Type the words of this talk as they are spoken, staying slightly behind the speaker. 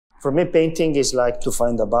For me, painting is like to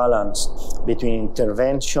find a balance between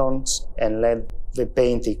interventions and let the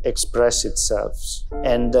painting express itself.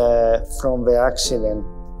 And from the accident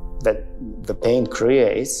that the paint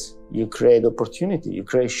creates, you create opportunity, you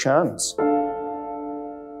create chance.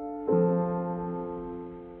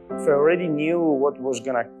 If I already knew what was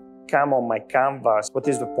gonna come on my canvas, what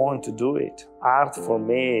is the point to do it? Art for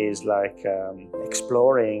me is like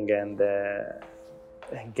exploring and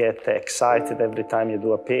get excited every time you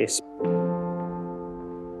do a piece.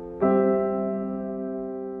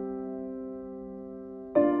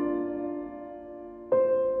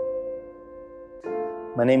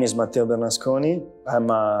 My name is Matteo Bernasconi. I'm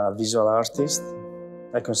a visual artist.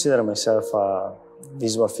 I consider myself a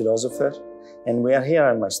visual philosopher. And we are here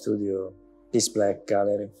at my studio, Peace Black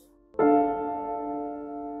Gallery.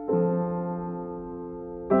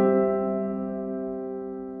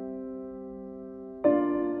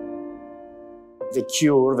 The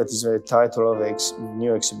Cure, that is the title of the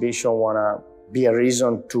new exhibition, wanna be a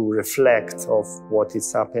reason to reflect of what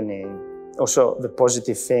is happening. Also, the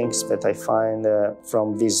positive things that I find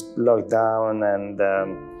from this lockdown, and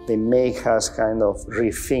they make us kind of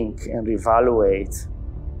rethink and reevaluate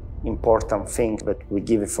important things that we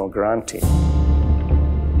give it for granted.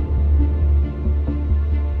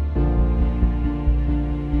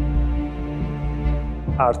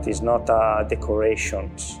 Art is not a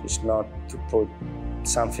decoration. It's not to put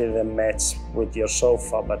something that matches with your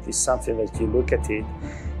sofa, but it's something that you look at it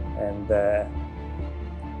and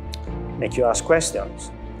make you ask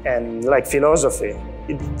questions. And like philosophy,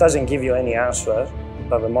 it doesn't give you any answer,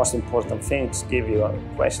 but the most important things give you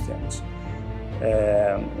questions.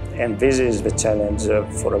 And this is the challenge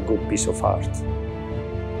for a good piece of art.